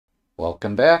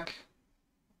Welcome back.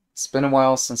 It's been a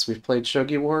while since we've played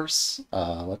Shogi Wars.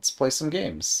 Let's play some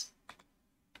games.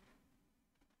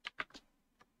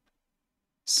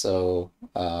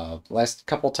 Last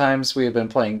couple times we have been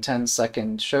playing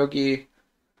 10-second Shogi.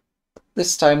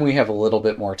 This time we have a little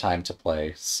bit more time to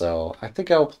play, so I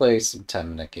think I'll play some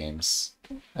 10-minute games,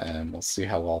 and we'll see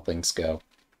how all things go.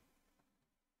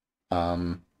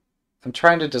 I'm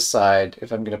trying to decide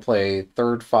if I'm going to play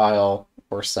third file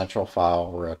or central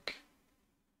file rook.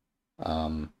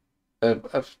 It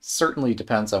certainly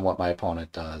depends on what my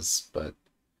opponent does, but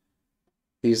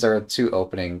these are two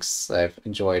openings I've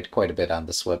enjoyed quite a bit on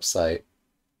this website.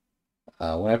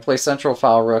 When I play central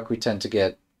file rook, we tend to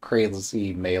get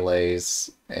crazy melees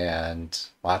and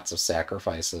lots of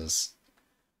sacrifices.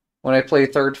 When I play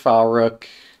third file rook,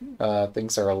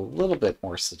 things are a little bit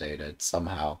more sedated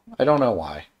somehow. I don't know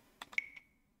why.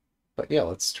 But yeah,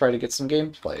 let's try to get some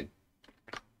games played.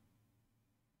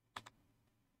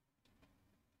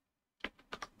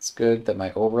 It's good that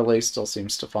my overlay still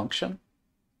seems to function.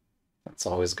 That's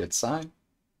always a good sign.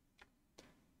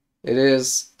 It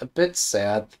is a bit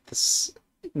sad that this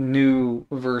new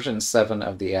version 7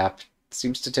 of the app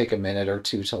seems to take a minute or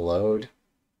two to load.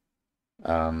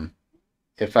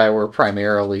 If I were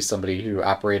primarily somebody who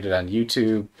operated on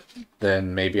YouTube,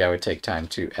 then maybe I would take time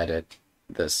to edit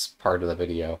this part of the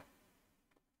video.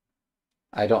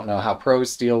 I don't know how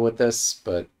pros deal with this,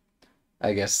 but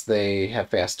I guess they have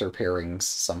faster pairings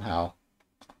somehow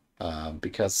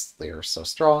because they are so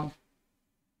strong.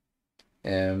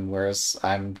 And whereas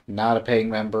I'm not a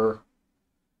paying member,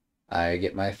 I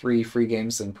get my 3 free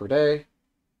games in per day.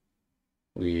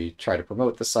 We try to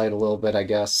promote the site a little bit, I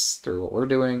guess, through what we're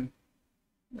doing.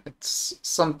 It's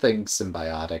something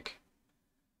symbiotic.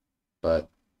 But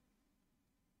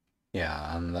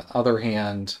yeah, on the other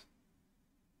hand,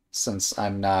 since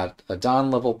I'm not a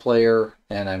Don level player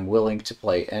and I'm willing to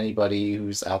play anybody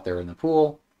who's out there in the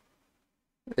pool,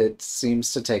 it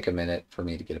seems to take a minute for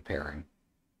me to get a pairing.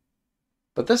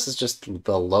 But this is just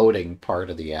the loading part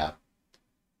of the app.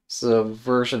 So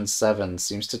version 7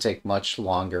 seems to take much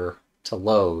longer to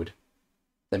load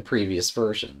than previous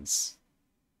versions.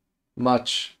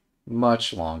 Much,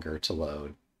 much longer to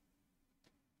load.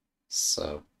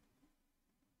 So,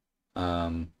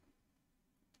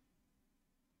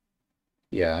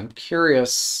 yeah, I'm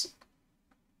curious.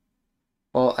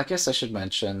 Well, I guess I should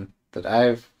mention that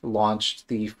I've launched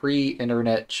the free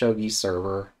internet Shogi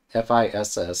server,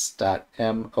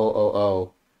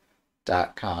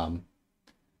 fiss.mooo.com.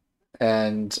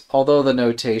 And although the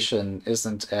notation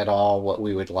isn't at all what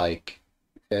we would like,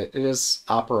 it is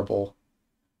operable.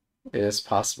 It is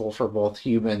possible for both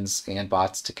humans and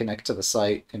bots to connect to the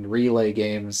site and relay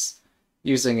games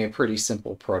using a pretty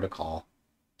simple protocol,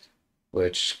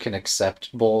 which can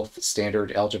accept both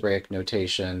standard algebraic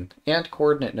notation and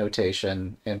coordinate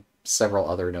notation and several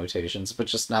other notations, but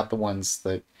just not the ones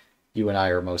that you and I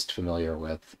are most familiar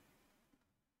with.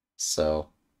 So,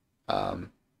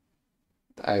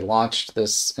 I launched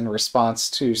this in response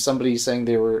to somebody saying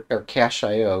they were, or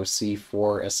Cache.io,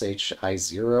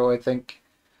 C4SHI0, I think,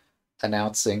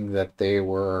 announcing that they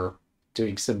were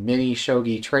doing some mini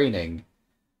Shogi training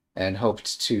and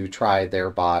hoped to try their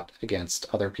bot against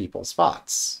other people's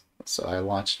bots. So I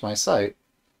launched my site.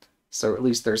 So at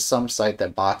least there's some site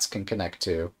that bots can connect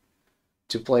to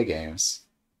play games.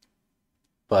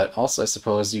 But also I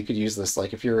suppose you could use this,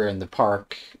 like if you're in the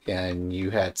park and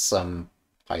you had some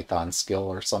Python skill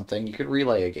or something, you could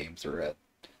relay a game through it.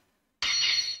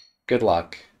 Good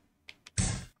luck.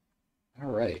 All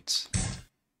right.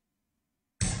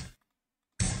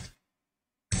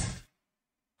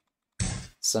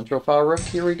 Central file rook,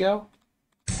 here we go.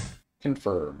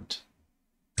 Confirmed.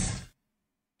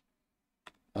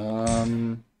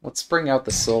 Let's bring out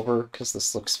the silver, because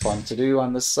this looks fun to do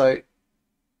on this site.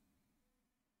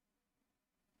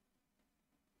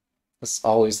 This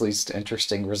always leads to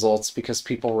interesting results, because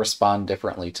people respond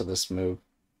differently to this move.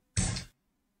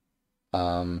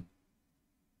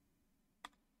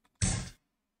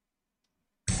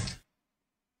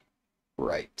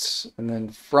 Right, and then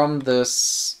from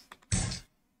this,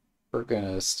 we're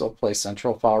gonna still play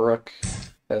central file rook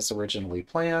as originally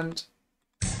planned,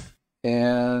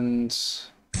 and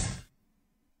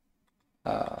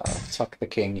tuck the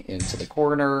king into the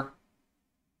corner,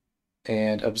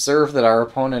 and observe that our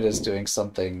opponent is doing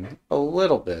something a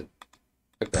little bit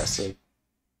aggressive.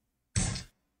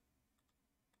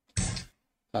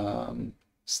 So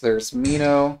there's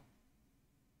Mino.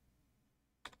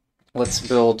 Let's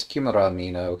build Kimura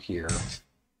Mino here.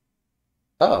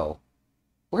 Oh.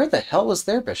 Where the hell is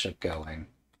their bishop going?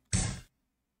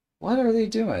 What are they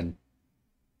doing?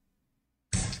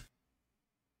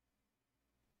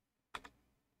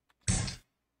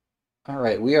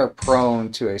 Alright, we are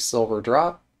prone to a silver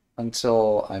drop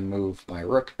until I move my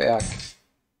rook back.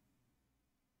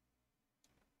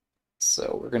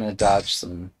 So we're going to dodge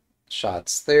some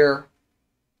shots there.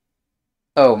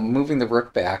 Oh, moving the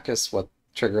rook back is what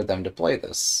triggered them to play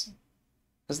this.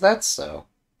 Is that so?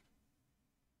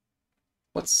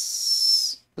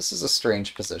 This is a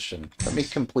strange position. Let me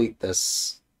complete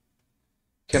this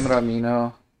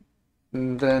Kimramino.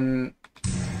 And then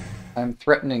I'm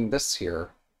threatening this here.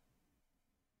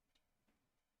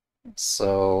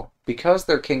 So, because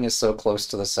their king is so close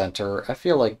to the center, I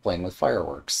feel like playing with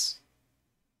fireworks.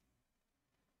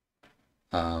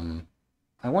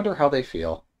 I wonder how they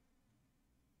feel.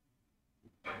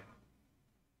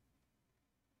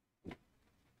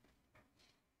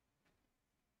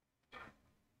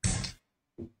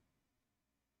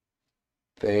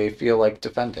 They feel like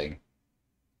defending.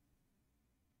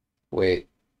 Wait,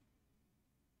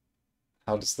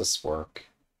 how does this work?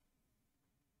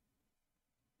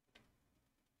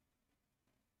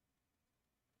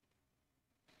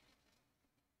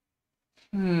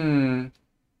 Hmm.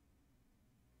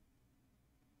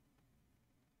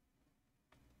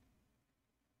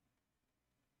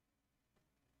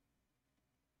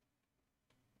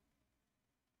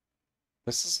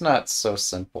 This is not so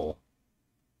simple.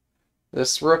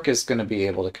 This rook is going to be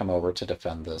able to come over to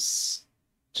defend this.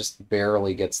 Just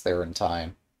barely gets there in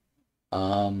time.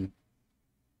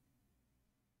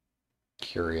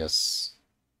 Curious.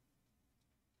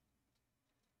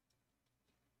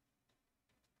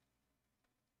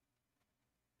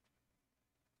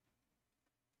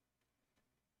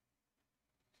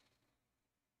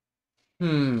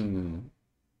 Hmm.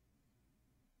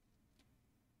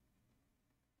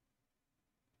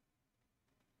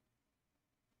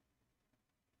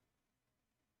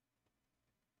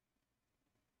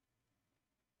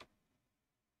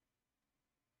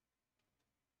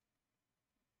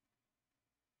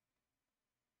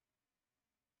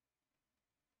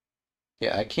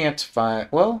 Yeah, I can't find...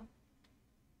 Well,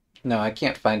 no, I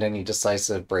can't find any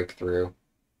decisive breakthrough.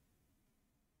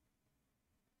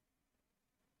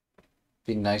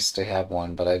 Be nice to have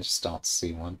one, but I just don't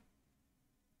see one.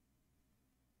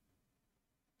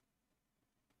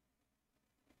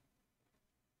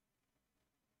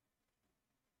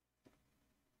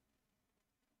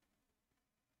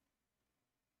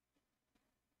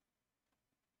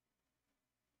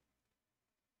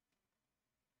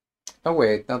 Oh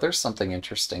wait, no, there's something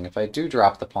interesting. If I do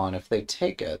drop the pawn, if they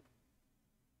take it,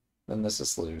 then this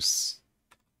is loose.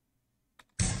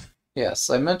 Yes,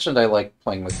 I mentioned I like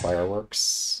playing with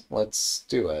fireworks. Let's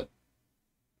do it.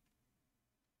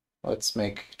 Let's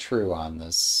make true on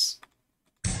this.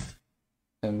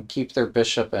 And keep their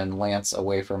bishop and lance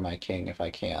away from my king if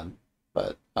I can.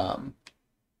 But,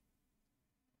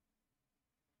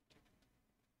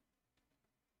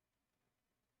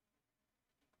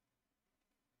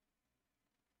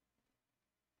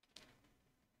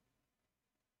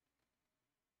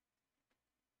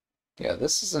 yeah,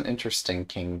 this is an interesting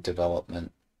king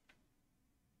development.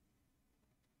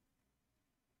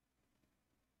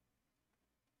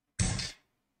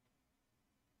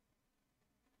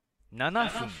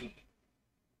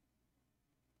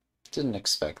 Didn't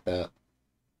expect that.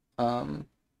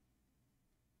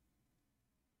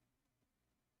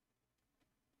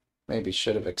 Maybe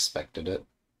should have expected it.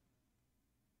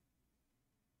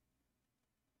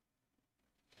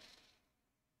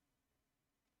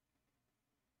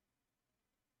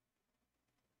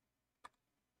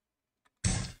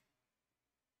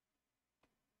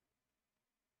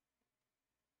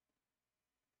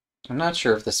 I'm not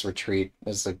sure if this retreat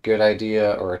is a good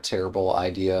idea or a terrible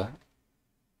idea.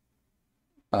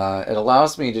 It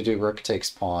allows me to do rook takes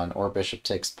pawn or bishop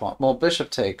takes pawn. Well,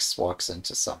 bishop takes walks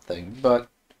into something, but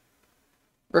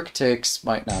rook takes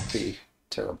might not be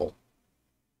terrible.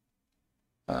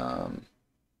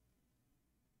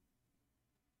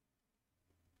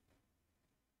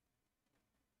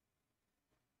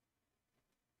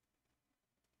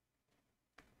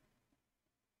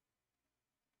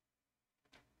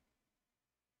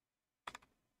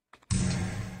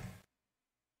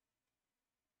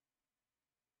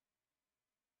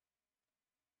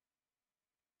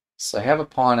 So I have a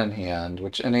pawn in hand,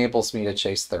 which enables me to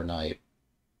chase their knight.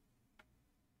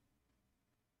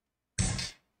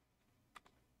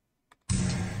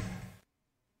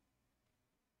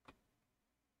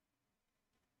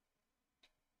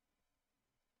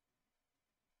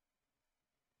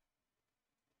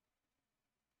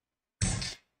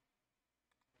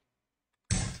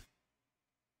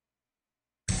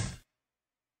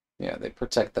 Yeah, they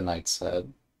protect the knight's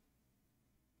head.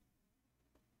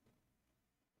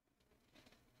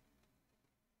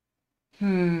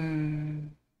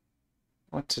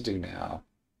 What to do now?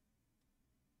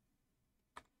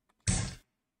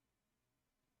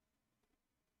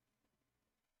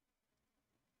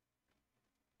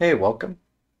 Hey, welcome.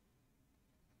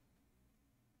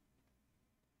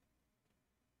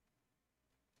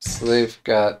 So they've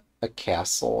got a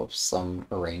castle of some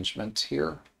arrangement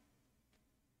here.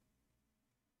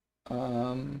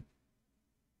 Um,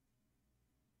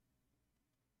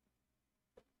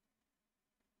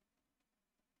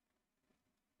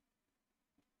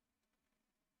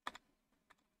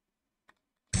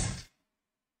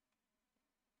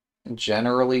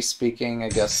 Generally speaking, I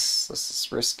guess this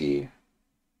is risky.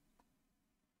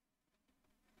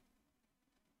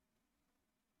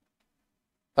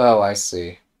 Oh, I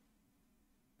see.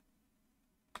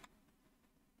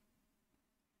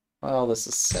 Well, this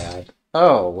is sad.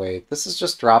 Oh, wait, this is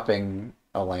just dropping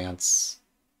a lance.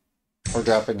 Or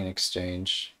dropping an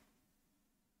exchange.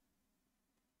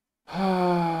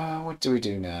 What do we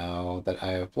do now that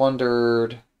I have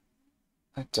blundered?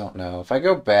 I don't know. If I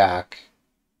go back,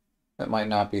 that might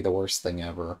not be the worst thing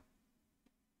ever.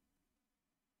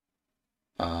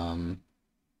 Um,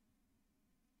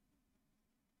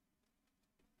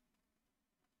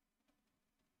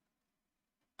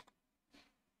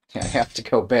 yeah, I have to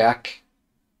go back.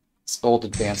 This gold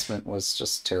advancement was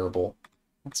just terrible.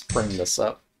 Let's bring this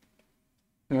up.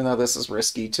 Even though this is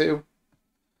risky too.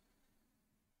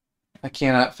 I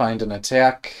cannot find an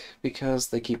attack because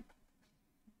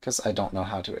because I don't know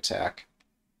how to attack.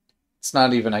 It's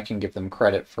not even I can give them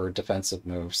credit for defensive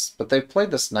moves, but they've played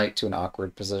this knight to an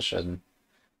awkward position.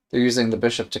 They're using the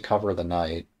bishop to cover the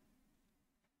knight.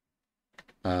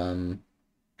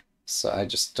 So I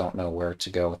just don't know where to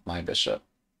go with my bishop.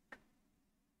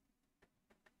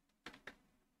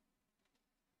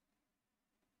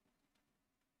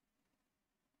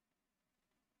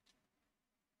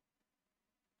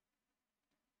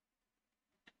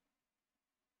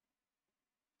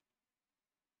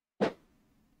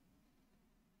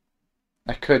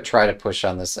 I could try to push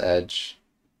on this edge.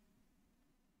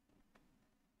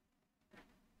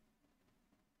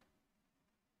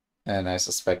 And I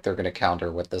suspect they're going to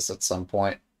counter with this at some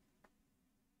point.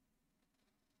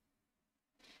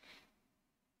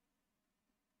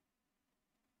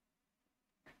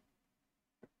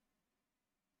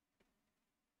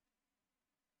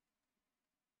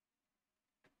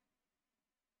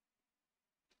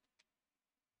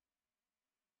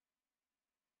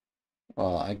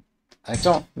 Well, I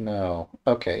don't know.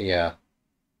 Okay, yeah.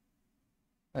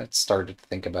 I started to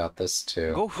think about this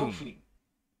too. 5分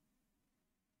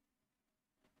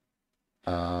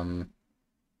Um,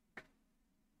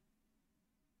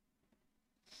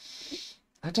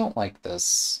 I don't like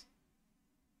this.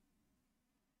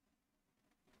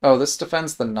 Oh, this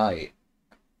defends the knight.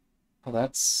 Well,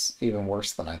 that's even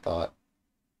worse than I thought.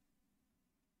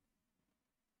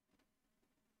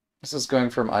 This is going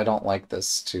from I don't like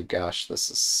this to gosh, this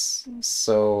is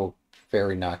so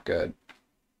very not good.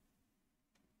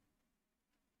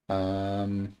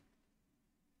 Um,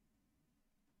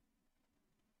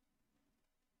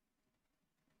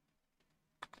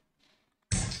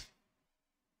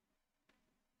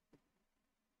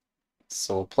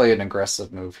 so we'll play an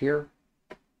aggressive move here,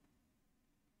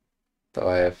 though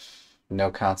I have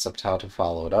no concept how to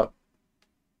follow it up.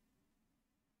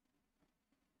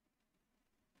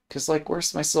 Because, like,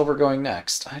 where's my silver going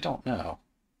next? I don't know.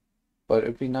 But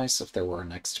it'd be nice if there were a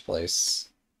next place.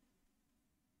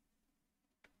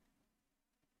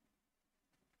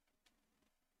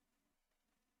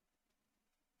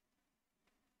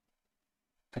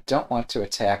 I don't want to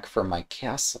attack from my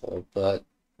castle, but,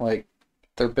 like,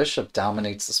 their bishop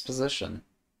dominates this position.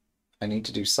 I need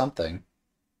to do something.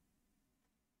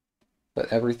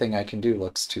 But everything I can do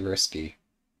looks too risky.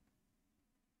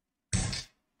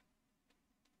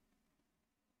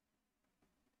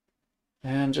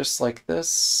 And just like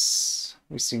this,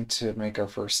 we seem to make our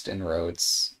first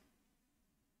inroads.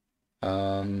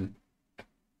 Um,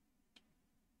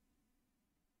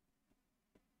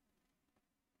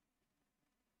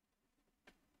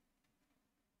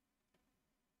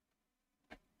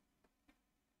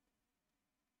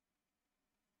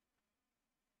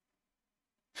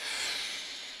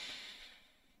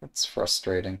 it's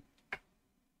frustrating.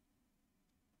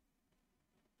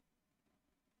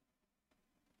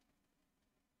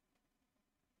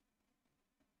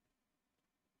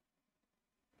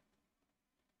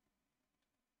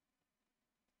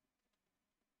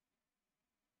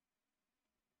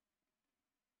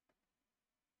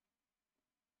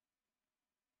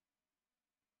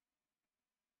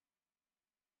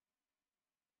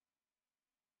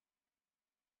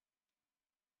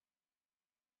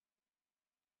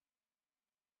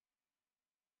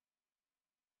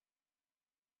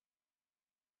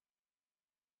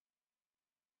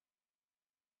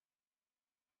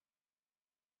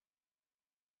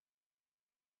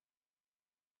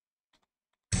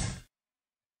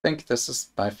 think this is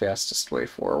my fastest way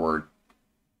forward.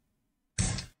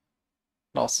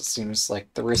 It also seems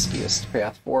like the riskiest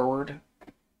path forward.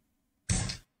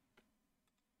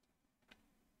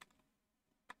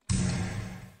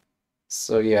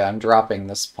 So yeah, I'm dropping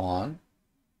this pawn,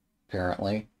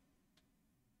 apparently.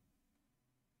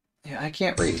 Yeah, I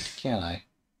can't read, can I?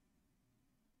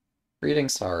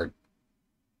 Reading's hard.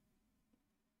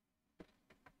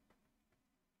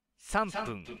 3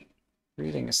分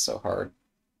Reading is so hard.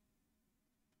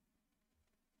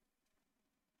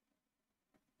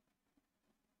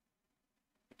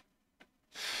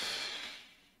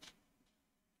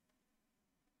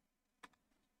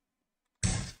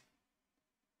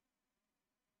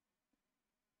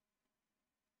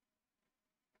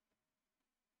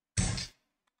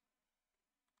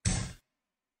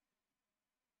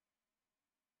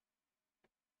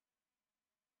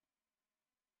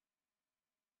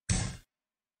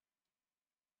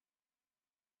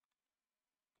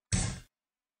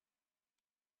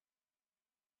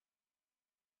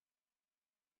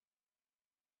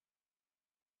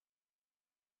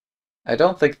 I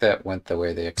don't think that went the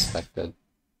way they expected.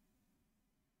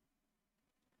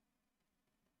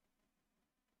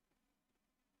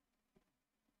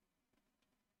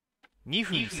 2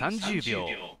分30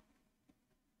秒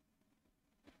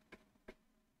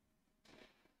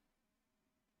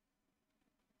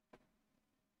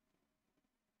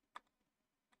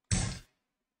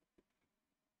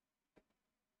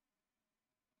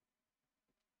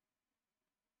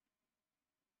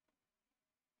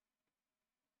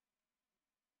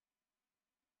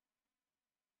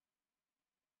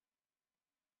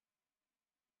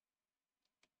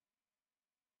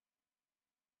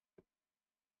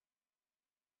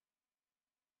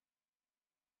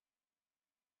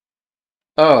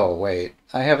Oh, wait.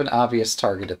 I have an obvious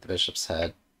target at the bishop's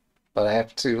head, but I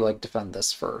have to, like, defend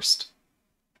this first.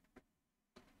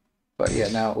 But yeah,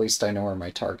 now at least I know where my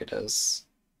target is.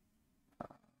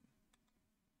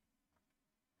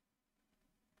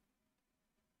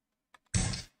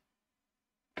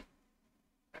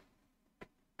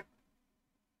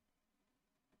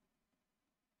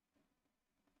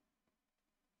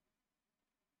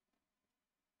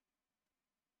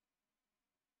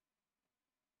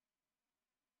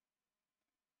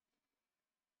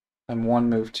 I'm one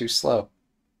move too slow.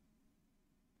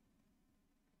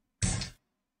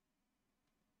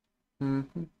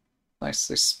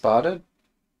 Nicely spotted.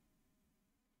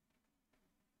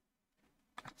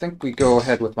 I think we go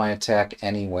ahead with my attack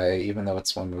anyway, even though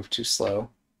it's one move too slow.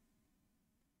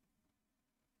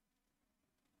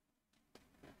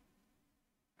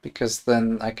 Because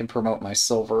then I can promote my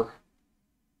silver.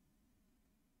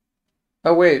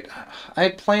 Oh wait, I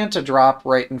had planned to drop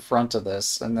right in front of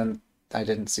this, and then I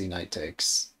didn't see knight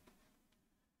takes.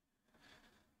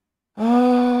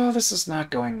 Oh, this is not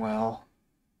going well.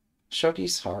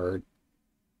 Shogi's hard.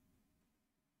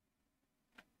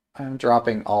 I'm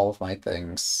dropping all of my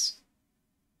things.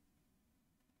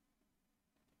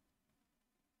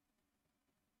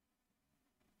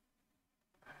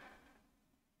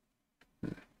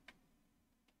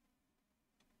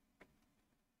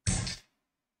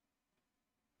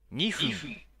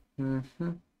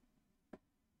 Mm-hmm.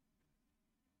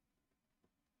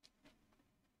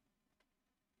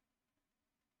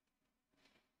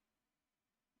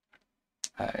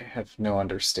 I have no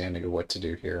understanding of what to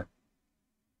do here.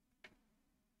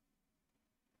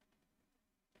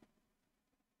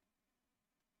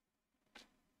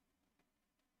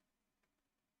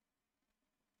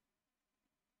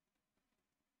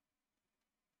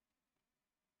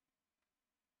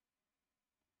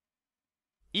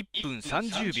 $1分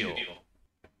30秒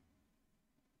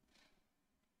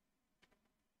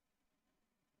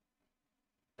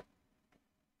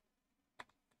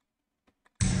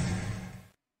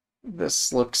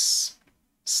This looks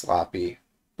sloppy,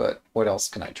 but what else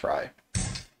can I try?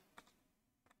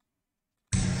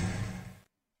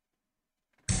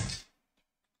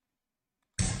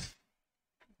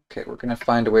 Okay, we're gonna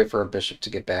find a way for a bishop to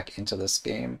get back into this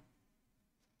game.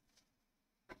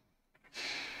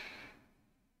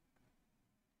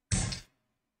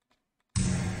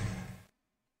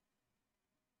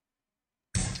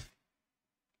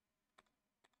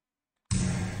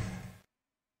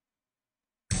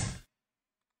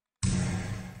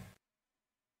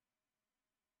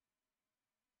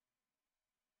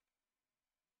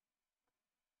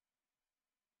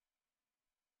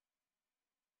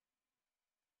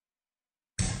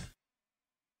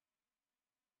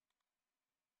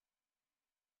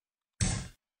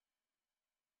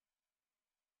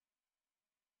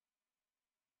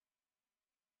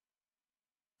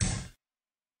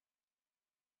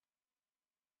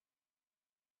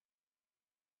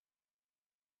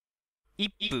 1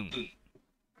分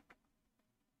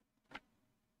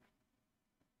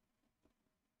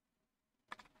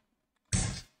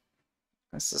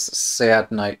This is a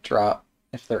sad night drop,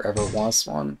 if there ever was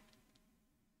one.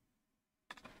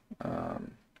 Alright,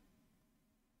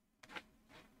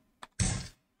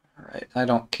 I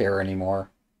don't care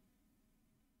anymore.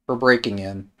 We're breaking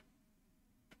in.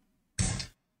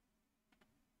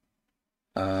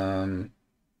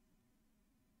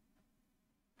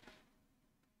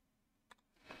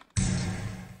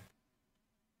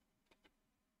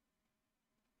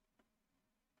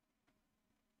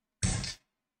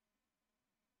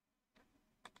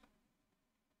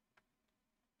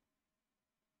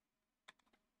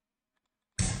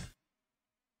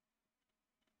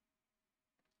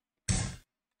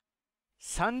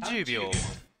 ,30 秒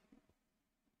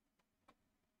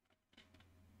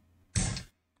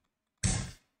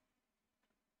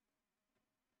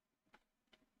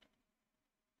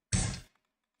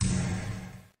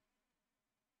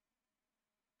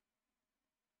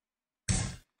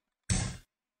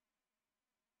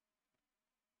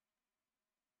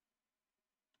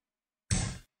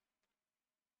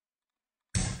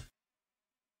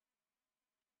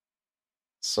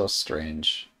So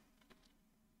strange.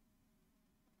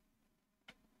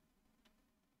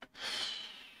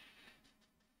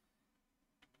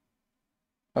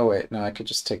 Oh wait, no, I could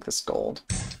just take this gold.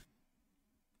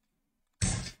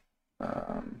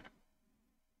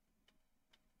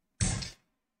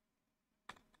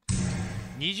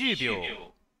 20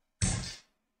秒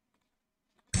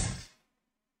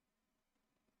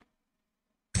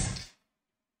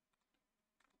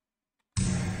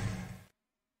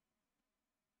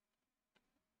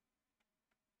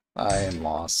I am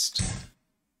lost.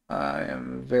 I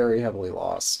am very heavily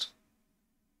lost.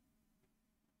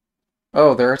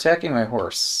 Oh, they're attacking my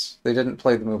horse. They didn't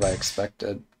play the move I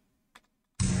expected.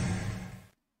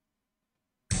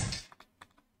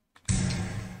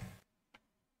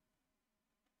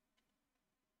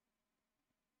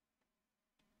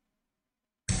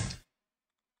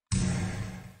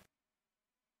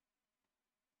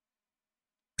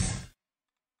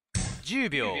 ,10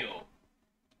 秒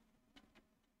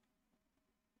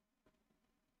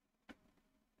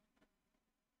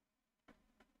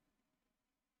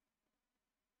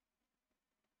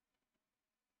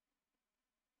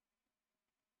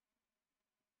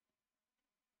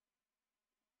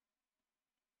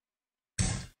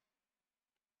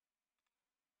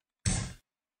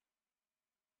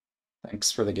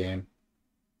Thanks for the game.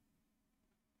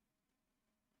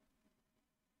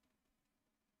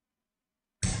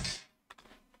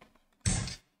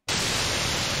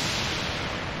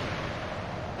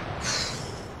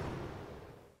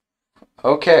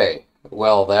 Okay,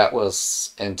 well, that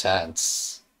was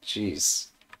intense. Jeez.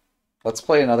 Let's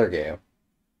play another game.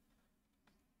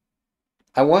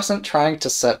 I wasn't trying to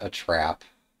set a trap.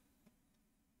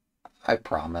 I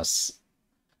promise.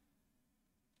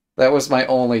 That was my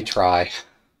only try.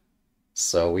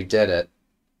 So we did it.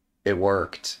 It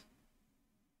worked.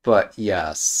 But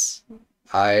yes,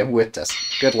 I am with this.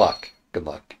 Good luck. Good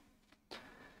luck.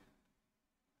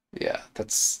 Yeah,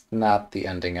 that's not the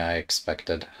ending I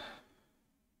expected.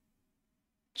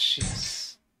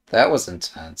 Jeez. That was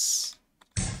intense.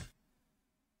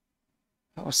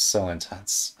 That was so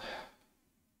intense.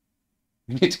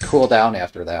 We need to cool down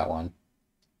after that one.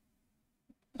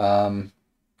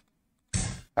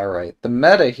 Alright. The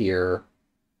meta here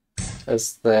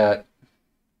is that,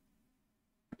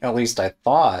 at least I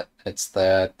thought, it's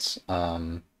that,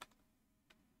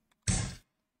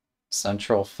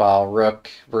 central file rook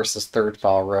versus third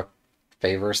file rook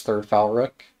favors third file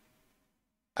rook.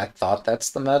 I thought that's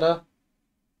the meta.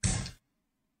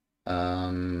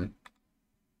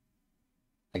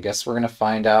 I guess we're gonna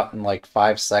find out in like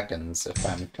 5 seconds if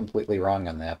I'm completely wrong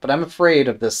on that. But I'm afraid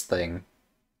of this thing.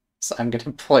 So I'm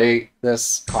gonna play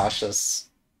this cautious.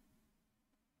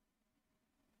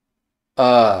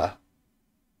 Uh.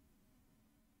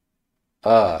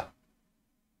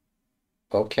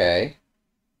 Okay.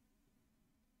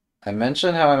 I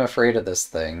mentioned how I'm afraid of this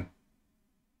thing.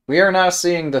 We are now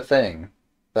seeing the thing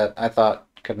that I thought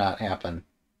could not happen.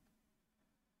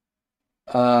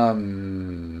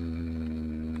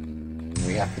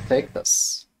 We have to take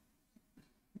this.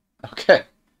 Okay.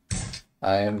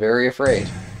 I am very afraid.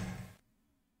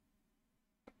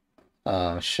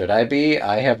 Should I be?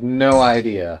 I have no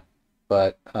idea.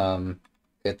 But,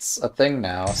 it's a thing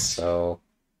now, so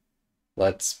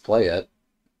let's play it.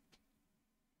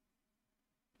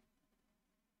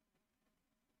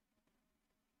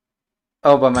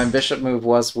 Oh, but my bishop move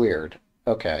was weird.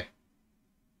 Okay.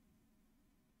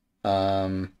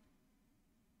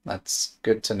 That's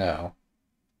good to know.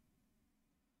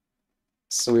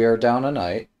 So we are down a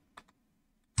knight.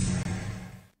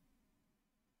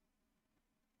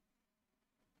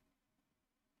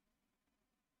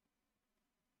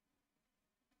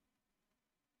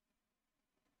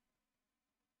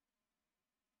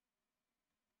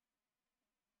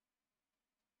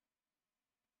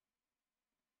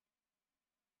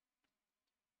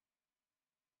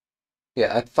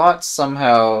 Yeah, I thought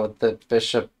somehow the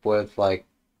bishop would, like,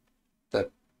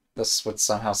 that this would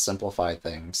somehow simplify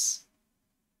things.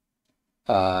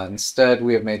 Instead,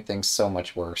 we have made things so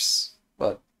much worse.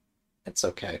 But it's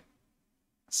okay.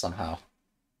 Somehow.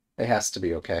 It has to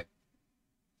be okay.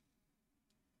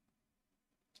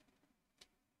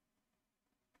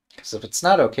 Because if it's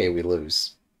not okay, we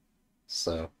lose.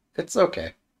 So, it's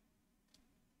okay.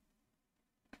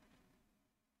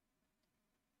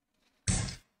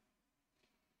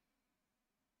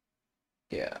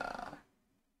 Yeah,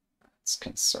 it's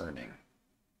concerning.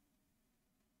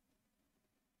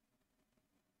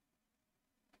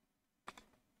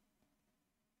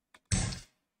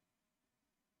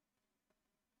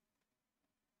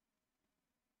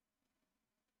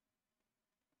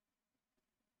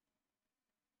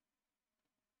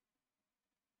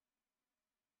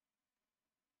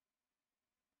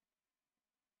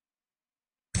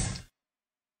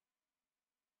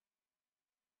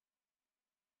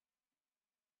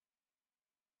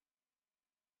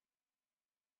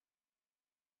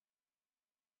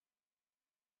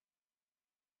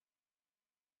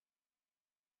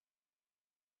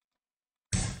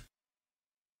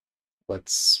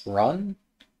 Let's run.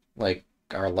 Like,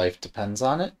 our life depends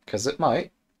on it, because it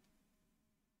might.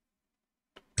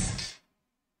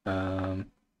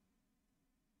 Um,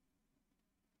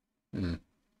 hmm.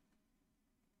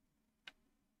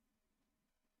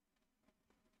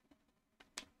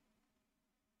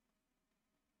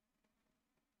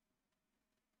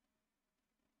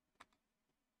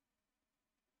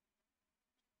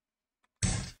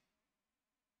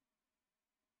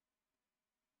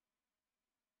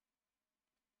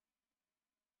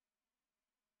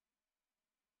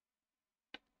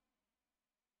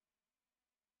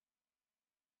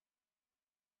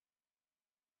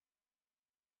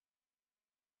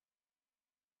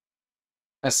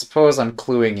 I suppose I'm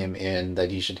cluing him in that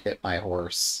he should hit my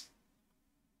horse.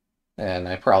 And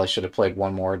I probably should have played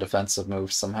one more defensive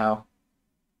move somehow.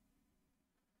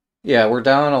 Yeah, we're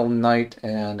down a knight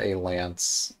and a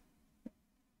lance.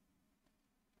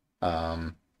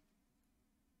 Um,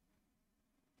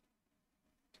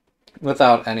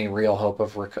 without any real hope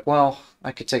of well,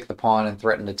 I could take the pawn and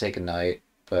threaten to take a knight,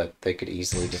 but they could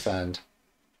easily defend.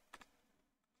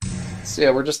 So yeah,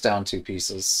 we're just down 2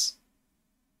 pieces.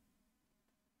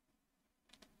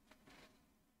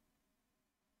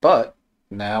 But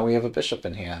now we have a bishop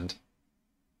in hand.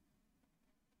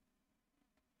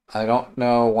 I don't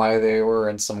know why they were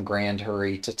in some grand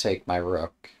hurry to take my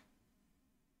rook.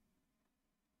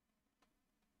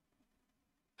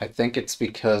 I think it's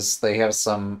because they have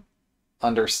some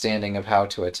understanding of how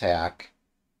to attack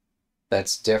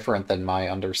that's different than my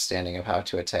understanding of how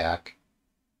to attack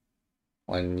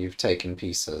when you've taken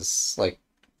pieces. Like,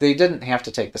 they didn't have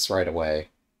to take this right away.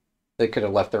 They could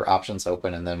have left their options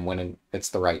open and then when it's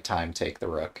the right time, take the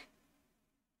rook.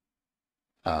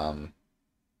 Um,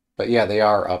 but yeah, they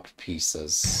are up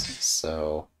pieces,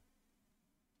 so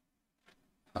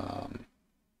um,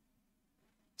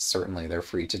 certainly they're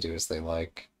free to do as they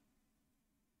like.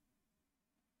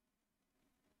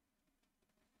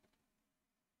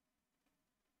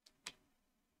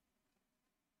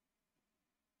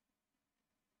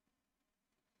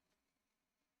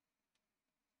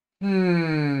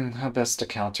 How best to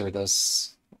counter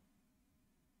this?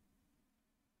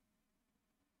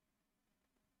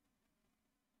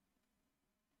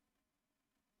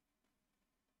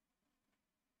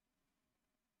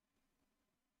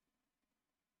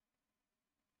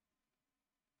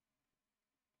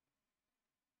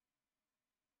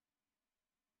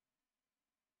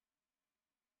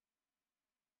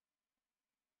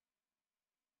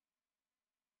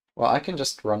 Well, I can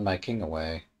just run my king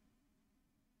away.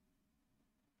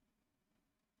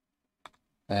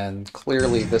 And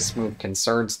clearly this move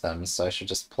concerns them, so I should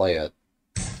just play it.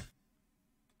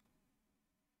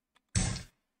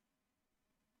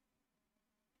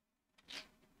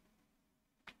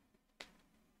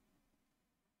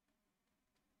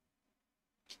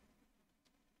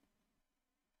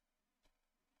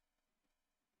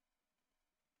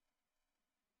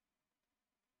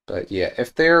 But yeah,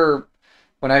 if they're...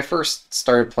 When I first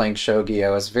started playing Shogi,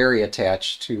 I was very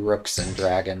attached to rooks and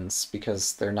dragons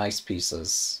because they're nice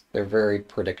pieces. They're very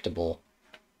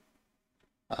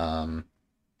Um,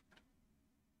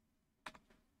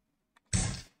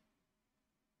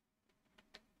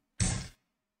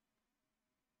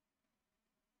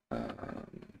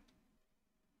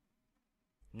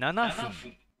 7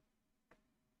分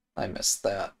I missed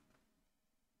that.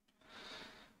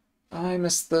 I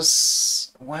missed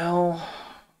this. Well,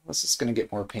 this is going to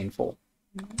get more painful.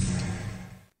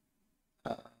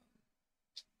 Uh,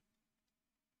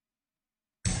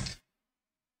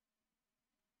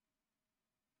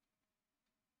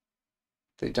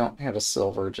 they don't have a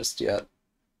silver just yet.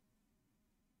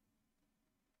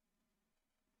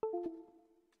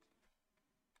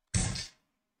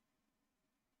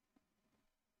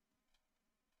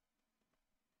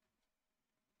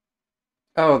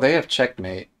 Oh, they have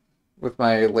checkmate with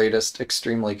my latest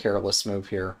extremely careless move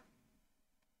here.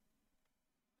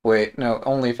 Wait, no,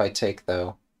 only if I take,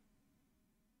 though.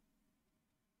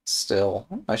 Still,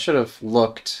 I should have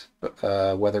looked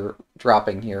whether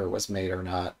dropping here was mate or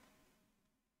not.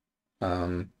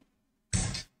 Um,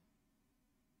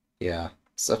 yeah.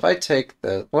 So if I take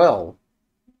the... Well,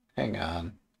 hang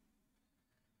on.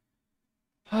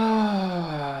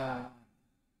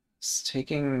 It's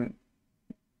taking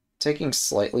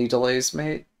slightly delays,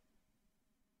 mate.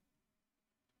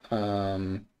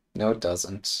 No, it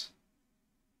doesn't.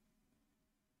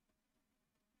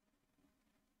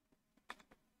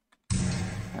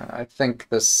 I think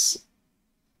this...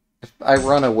 If I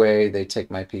run away, they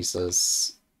take my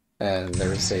pieces, and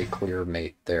there's a clear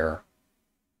mate there.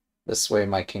 This way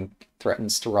my king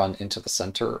threatens to run into the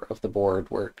center of the board,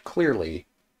 where clearly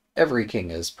every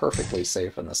king is perfectly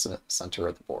safe in the center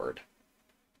of the board,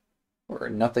 where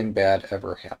nothing bad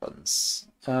ever happens.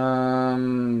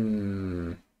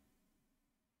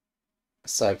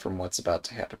 Aside from what's about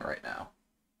to happen right now.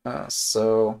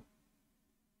 So...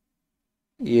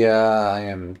 Yeah, I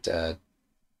am dead.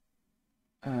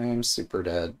 I am super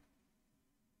dead.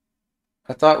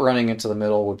 I thought running into the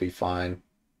middle would be fine.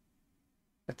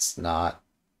 It's not.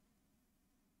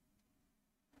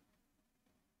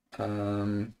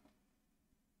 Um...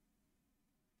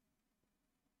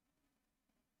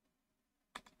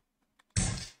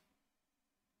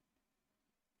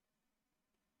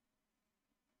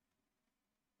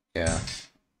 Yeah.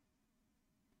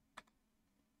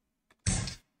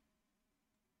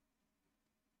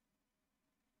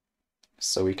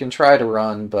 So we can try to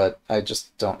run, but I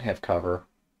just don't have cover.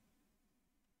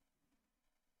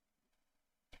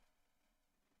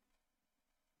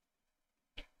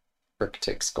 Brick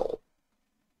takes gold.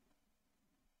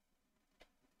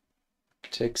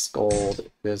 Takes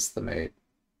gold is the mate.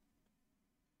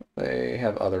 They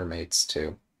have other mates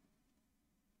too.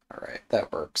 Alright,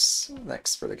 that works.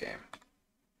 Next for the game.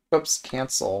 Oops,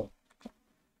 cancel.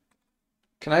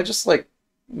 Can I just, like,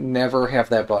 never have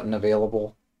that button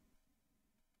available?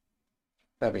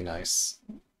 That'd be nice.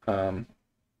 Let's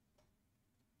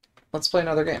play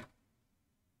another game.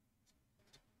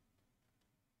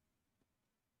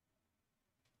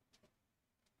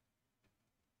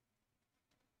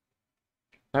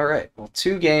 Alright, well,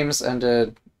 2 games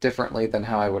ended differently than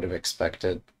how I would have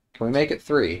expected. Can we make it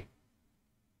 3?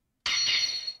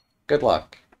 Good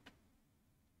luck.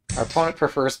 Our opponent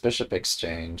prefers bishop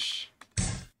exchange.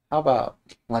 How about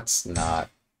let's not?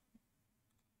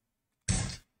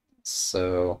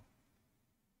 So...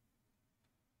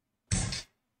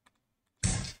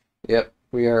 Yep,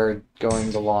 we are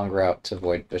going the long route to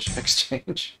avoid bishop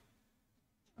exchange.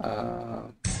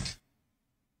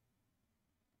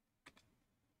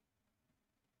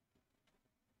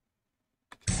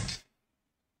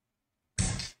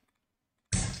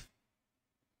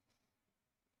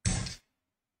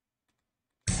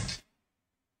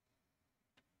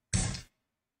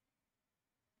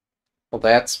 Well,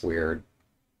 that's weird.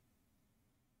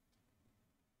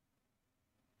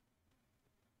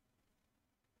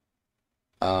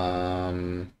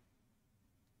 Um...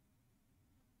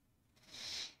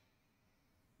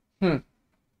 Hmm.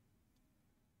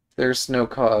 There's no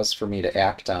cause for me to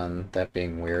act on that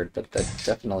being weird, but that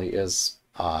definitely is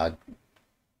odd.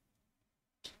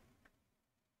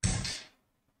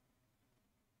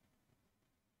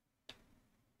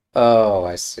 Oh,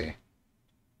 I see.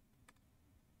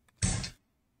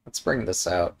 Let's bring this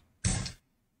out.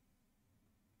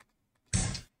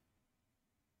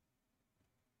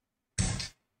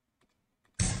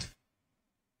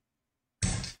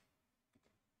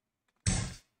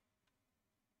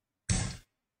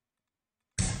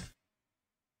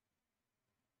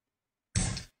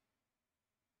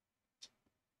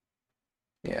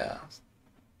 Yeah.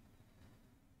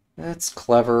 That's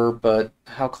clever, but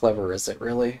how clever is it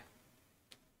really?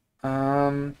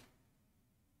 Um...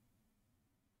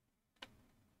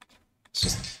 Let's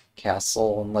just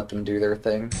castle and let them do their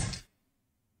thing.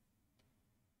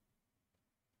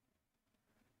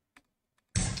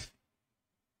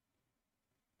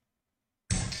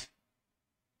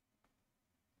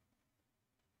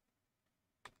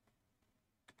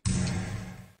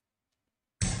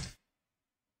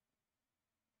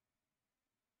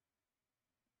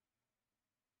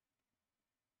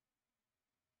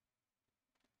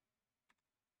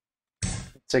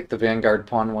 Take the Vanguard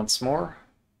pawn once more.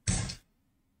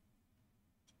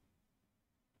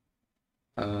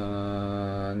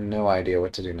 No idea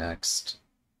what to do next.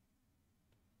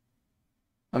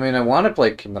 I mean, I want to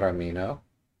play Kimuramino.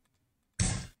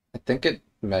 I think it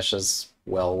meshes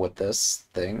well with this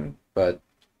thing, but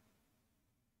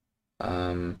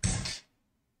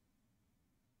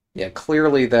yeah,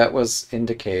 clearly that was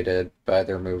indicated by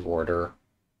their move order.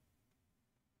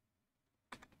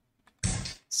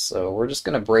 So we're just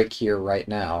going to break here right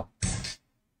now.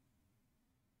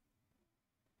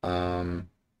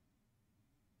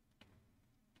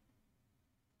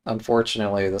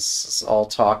 Unfortunately, this is all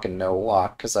talk and no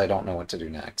walk because I don't know what to do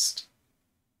next.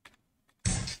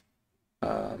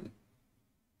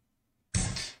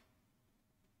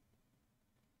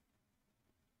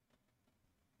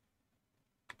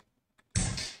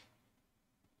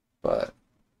 But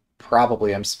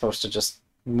probably I'm supposed to just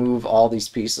move all these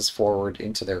pieces forward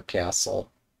into their castle.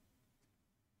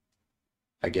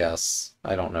 I guess.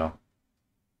 I don't know.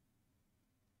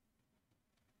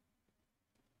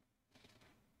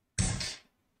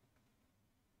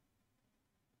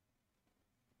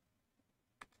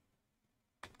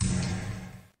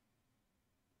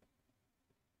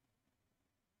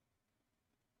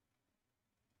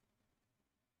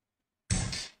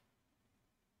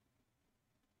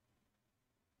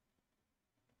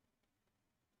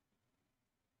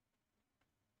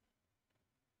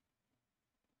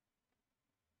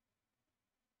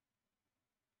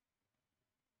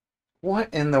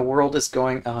 What in the world is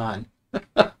going on?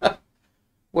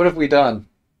 What have we done?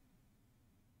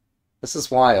 This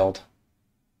is wild.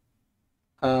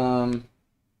 Okay,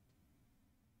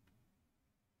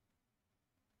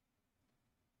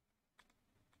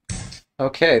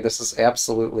 this is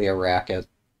absolutely a racket.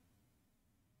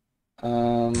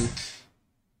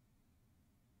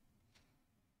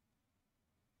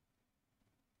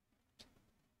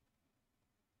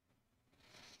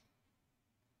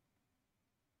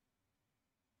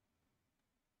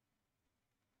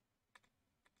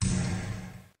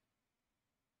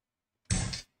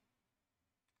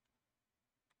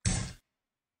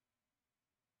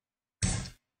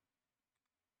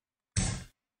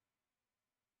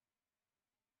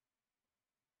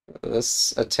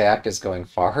 This attack is going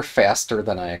far faster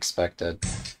than I expected.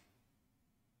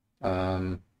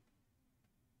 7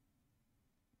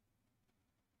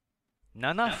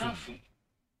分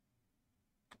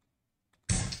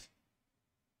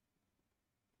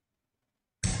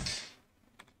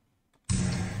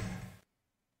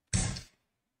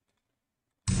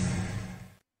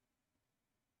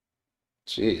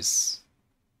Jeez.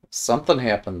 Something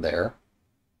happened there.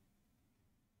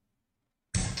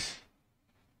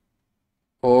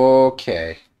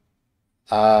 Okay.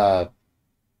 Yeah,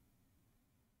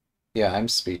 I'm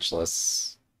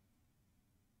speechless.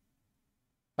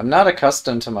 I'm not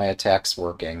accustomed to my attacks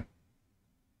working.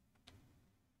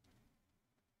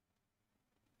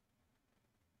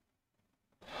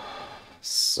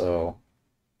 So...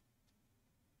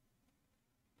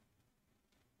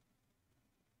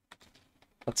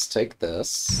 let's take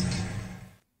this.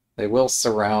 They will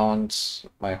surround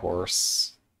my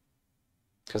horse,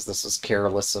 because this is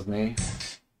careless of me.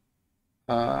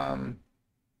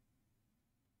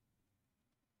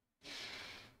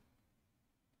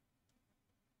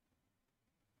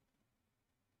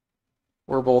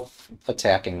 We're both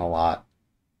attacking a lot.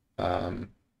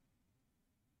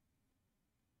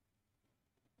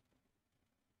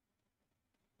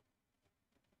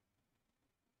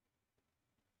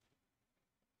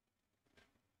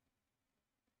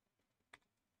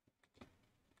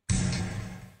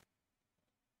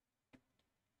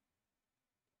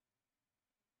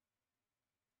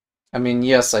 I mean,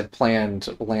 yes, I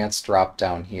planned Lance drop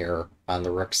down here on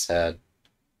the Rook's head,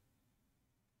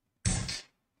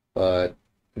 but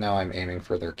now I'm aiming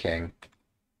for their king.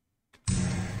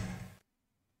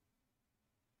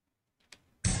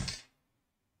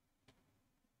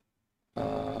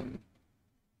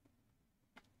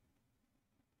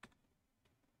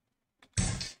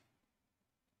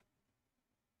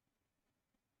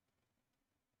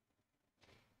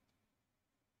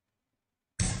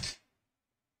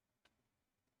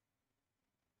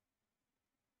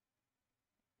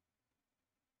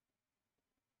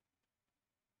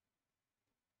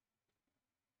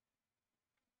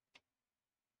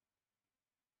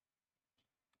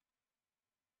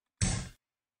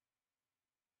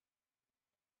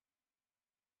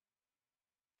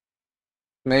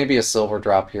 Maybe a silver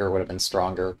drop here would have been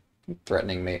stronger,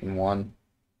 threatening mate in one.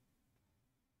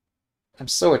 I'm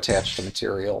so attached to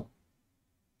material.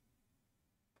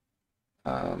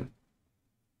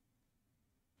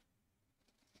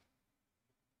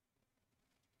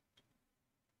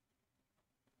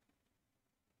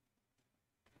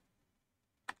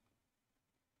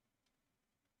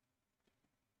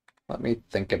 Let me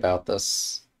think about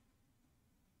this.5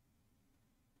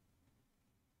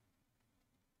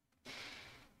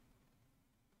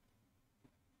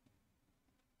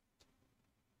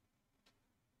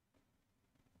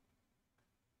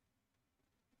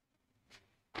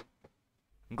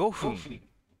分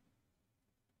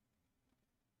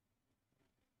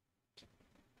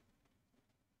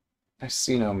I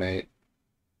see no mate.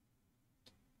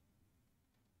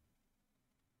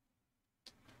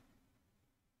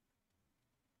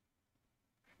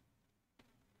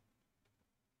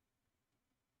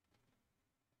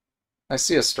 I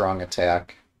see a strong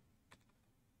attack.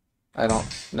 I don't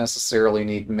necessarily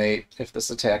need mate if this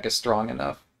attack is strong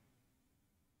enough.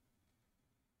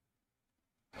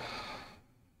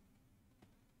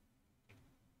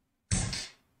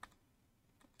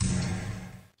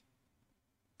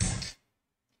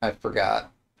 I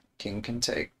forgot. King can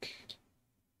take.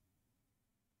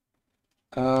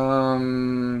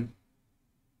 Um...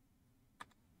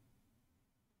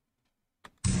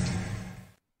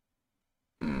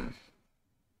 hmm.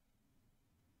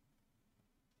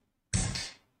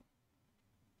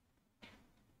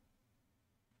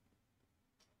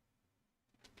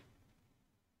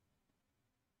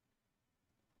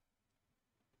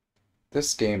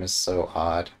 This game is so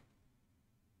odd.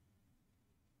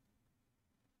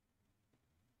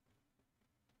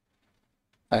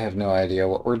 I have no idea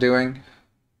what we're doing.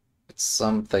 It's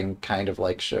something kind of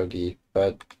like Shogi,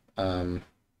 but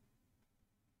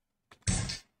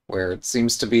where it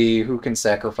seems to be who can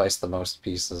sacrifice the most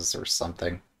pieces or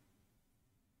something.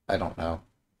 I don't know.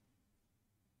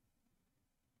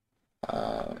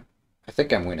 I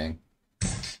think I'm winning.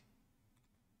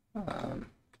 Um,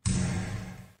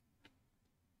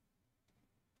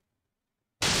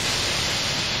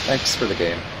 Thanks for the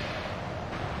game.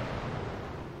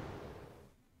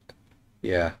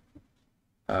 Yeah.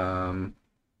 Um,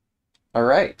 all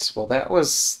right. Well, that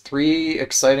was 3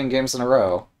 exciting games in a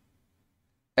row.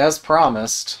 As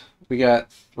promised, we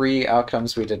got 3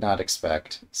 outcomes we did not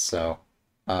expect. So,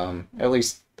 at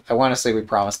least I want to say we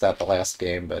promised that the last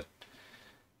game, but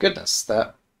goodness,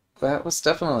 that was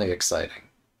definitely exciting.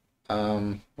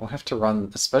 We'll have to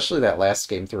run, especially that last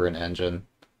game, through an engine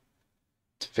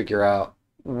to figure out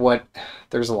what.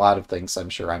 There's a lot of things I'm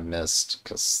sure I missed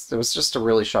because it was just a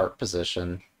really sharp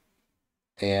position,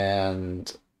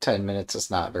 and 10 minutes is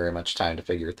not very much time to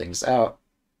figure things out,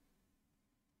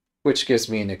 which gives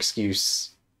me an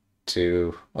excuse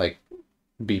to like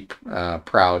be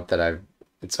proud that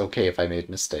it's okay if I made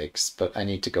mistakes, but I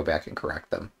need to go back and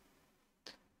correct them.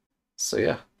 So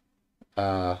yeah,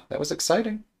 that was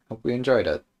exciting. Hope we enjoyed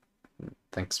it.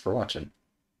 Thanks for watching.